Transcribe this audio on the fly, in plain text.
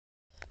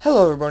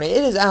Hello everybody,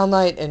 it is Al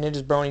Knight and it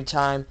is Brony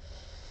time.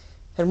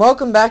 And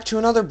welcome back to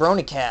another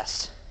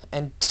BronyCast.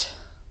 And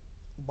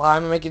why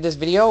am I making this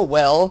video?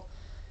 Well,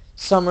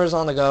 summer's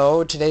on the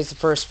go. Today's the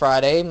first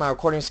Friday. My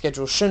recording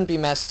schedule shouldn't be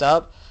messed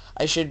up.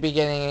 I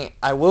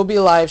will be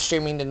live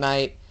streaming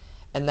tonight,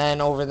 and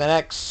then over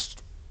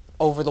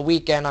the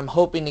weekend I'm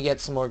hoping to get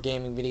some more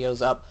gaming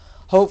videos up.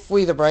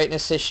 Hopefully the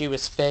brightness issue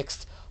is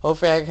fixed.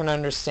 Hopefully I can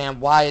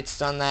understand why it's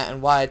done that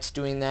and why it's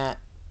doing that.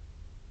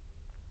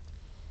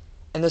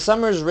 And the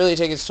summer is really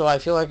taking its toll. I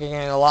feel like I'm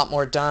getting a lot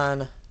more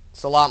done.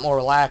 It's a lot more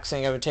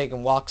relaxing. I've been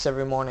taking walks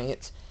every morning.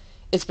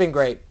 It's been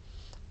great.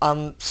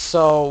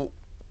 So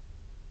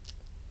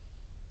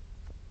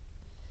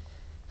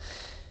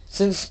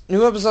since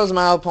new episodes of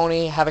My Little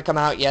Pony haven't come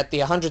out yet,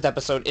 the 100th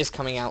episode is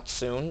coming out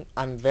soon.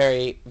 I'm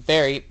very,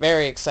 very,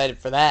 very excited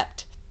for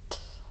that.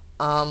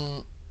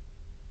 It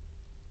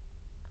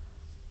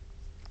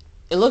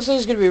looks like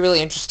it's going to be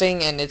really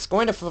interesting, and it's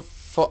going to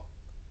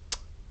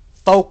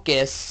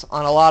focus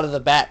on a lot of the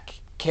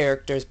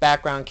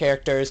background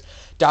characters.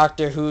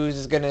 Doctor Who's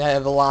is going to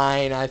have a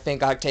line. I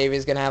think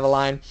Octavia's going to have a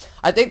line.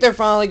 I think they're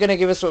finally going to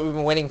give us what we've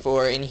been waiting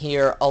for and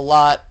hear a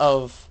lot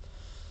of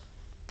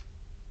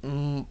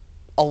the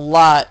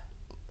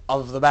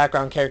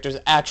background characters'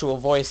 actual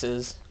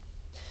voices.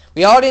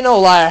 We already know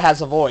Liar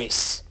has a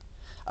voice.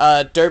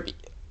 Derpy,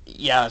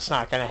 yeah, it's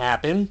not going to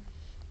happen.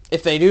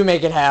 If they do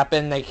make it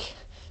happen, they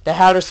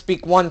had her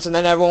speak once and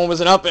then everyone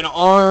was up in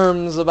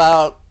arms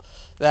about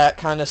that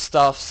kind of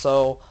stuff.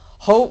 So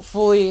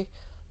hopefully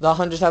the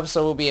 100th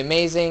episode will be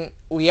amazing.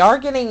 We are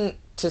getting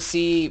to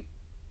see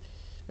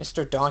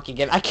Mr. Donkey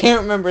again. I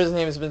can't remember his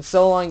name. It's been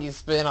so long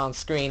he's been on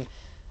screen.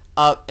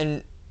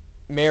 And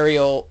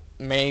Maybell,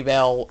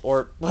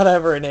 or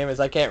whatever her name is.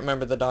 I can't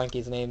remember the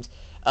donkey's names.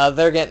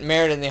 They're getting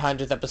married in the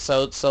 100th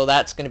episode, so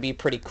that's going to be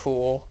pretty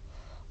cool.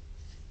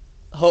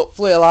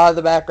 Hopefully a lot of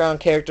the background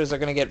characters are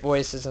going to get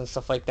voices and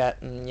stuff like that.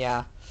 And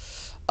yeah.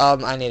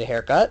 I need a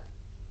haircut.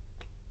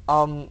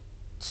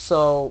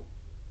 So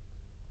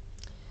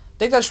I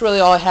think that's really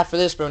all I have for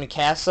this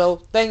BronyCast,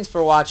 so thanks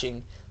for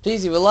watching.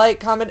 Please leave a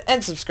like, comment,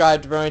 and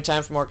subscribe to Brony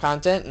Time for more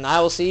content, and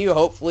I will see you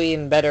hopefully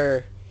in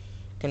better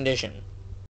condition.